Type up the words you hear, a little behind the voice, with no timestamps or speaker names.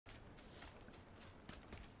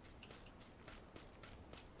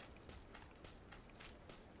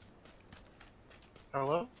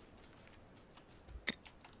Hello?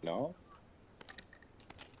 No?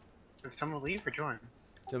 Did someone leave or join?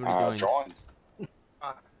 Somebody joined. John.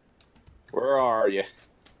 Uh, Where are you?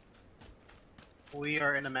 we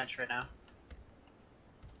are in a match right now.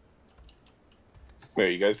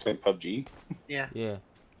 Wait, you guys playing PUBG? Yeah. Yeah.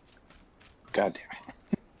 God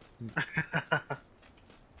damn it.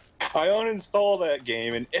 I uninstall that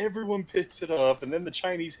game and everyone picks it up, and then the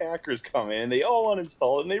Chinese hackers come in and they all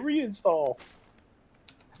uninstall it and they reinstall.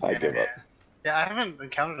 I give up. Yeah, I haven't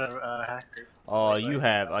encountered a hacker. Oh, you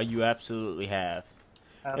have. Oh, you absolutely have.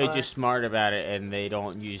 Have They're I? just smart about it, and they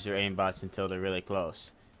don't use their aimbots until they're really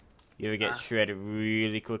close. You ever get shredded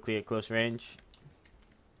really quickly at close range?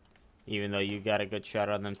 Even though you got a good shot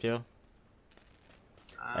on them too?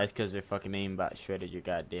 That's because their fucking aimbot shredded your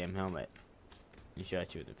goddamn helmet and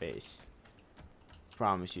shot you in the face.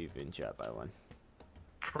 Promise you've been shot by one.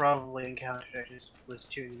 Probably encountered. I just was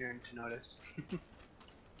too ignorant to notice.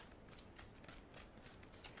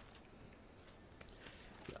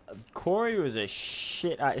 Corey was a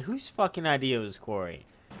shit. Whose fucking idea was Corey?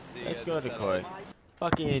 Let's go to Corey.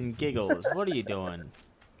 Fucking Giggles, what are you doing?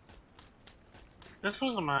 This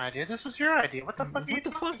wasn't my idea. This was your idea. What the fuck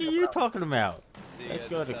are you talking about? Let's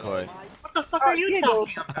go to Corey. What the fuck are you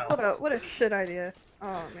talking about? What a shit idea.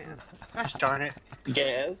 Oh man. Gosh darn it.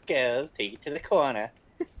 Girls, take it to the corner.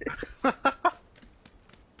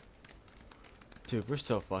 Dude, we're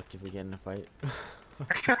so fucked if we get in a fight.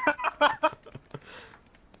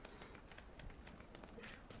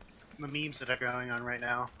 The memes that are going on right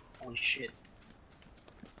now. Holy shit.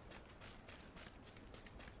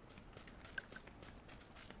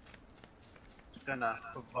 Gonna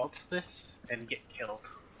vault this and get killed.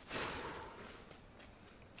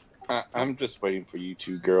 I'm just waiting for you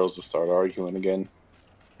two girls to start arguing again.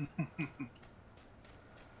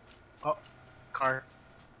 Oh, car.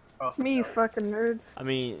 Oh, It's me, you fucking nerds. I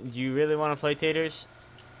mean, do you really want to play Taters?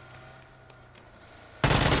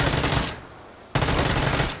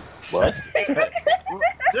 What?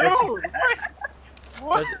 Dude!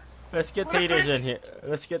 What? Let's get Taters in here.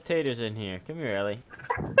 Let's get Taters in here. Come here, Ellie.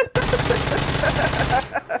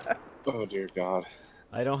 Oh dear God.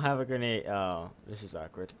 I don't have a grenade. Oh, this is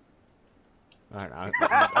awkward. Alright,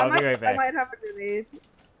 I'll be right back. I might have a grenade.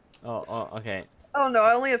 Oh, okay. Oh no,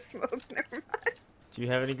 I only have smoke. Never mind. Do you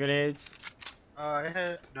have any grenades? I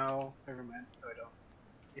had no. Never mind. No, I don't.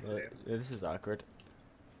 Yes, I do. This is awkward.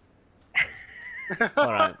 Hold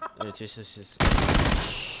on. It's just.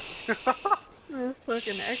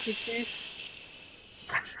 Fucking execute.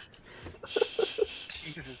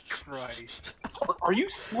 Jesus Christ. Are you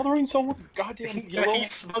smothering someone with a goddamn Yeah, pillow? he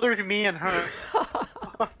smothered me and her.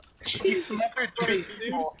 He smothered three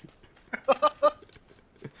people.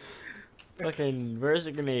 Fucking, where's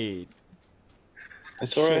the grenade?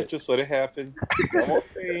 It's alright, Shit. just let it happen. No more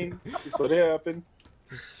pain. Just let it happen.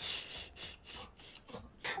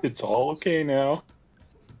 It's all okay now.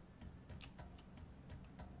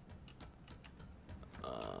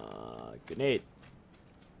 Grenade.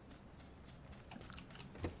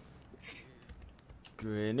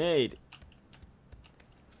 Grenade.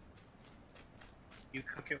 You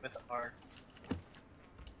cook it with R.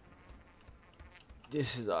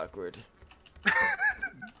 This is awkward.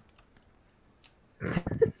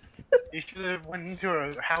 You should have went into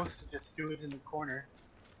a house to just do it in the corner.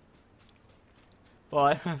 Well,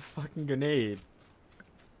 I don't have a fucking grenade.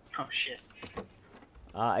 Oh shit.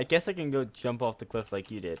 I guess I can go jump off the cliff like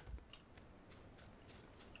you did.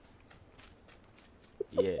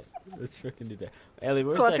 Yeah, let's freaking do that. Ellie,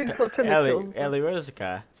 where's that car? Ellie, where's the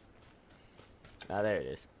car? Ah, there it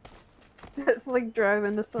is. It's like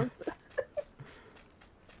driving to sunset.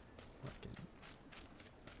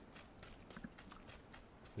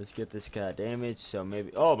 Let's get this car damaged, so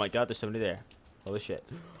maybe... Oh my god, there's somebody there. Holy shit.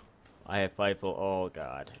 I have Fightful. Oh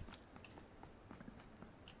god.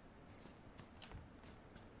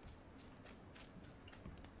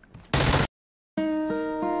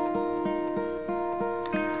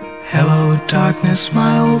 Hello, darkness,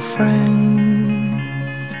 my old friend.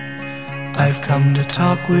 I've come to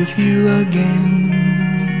talk with you again.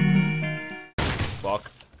 Fuck.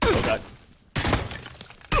 Oh god.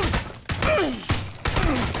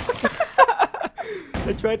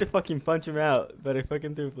 I tried to fucking punch him out, but I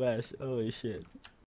fucking threw a flash. Holy shit.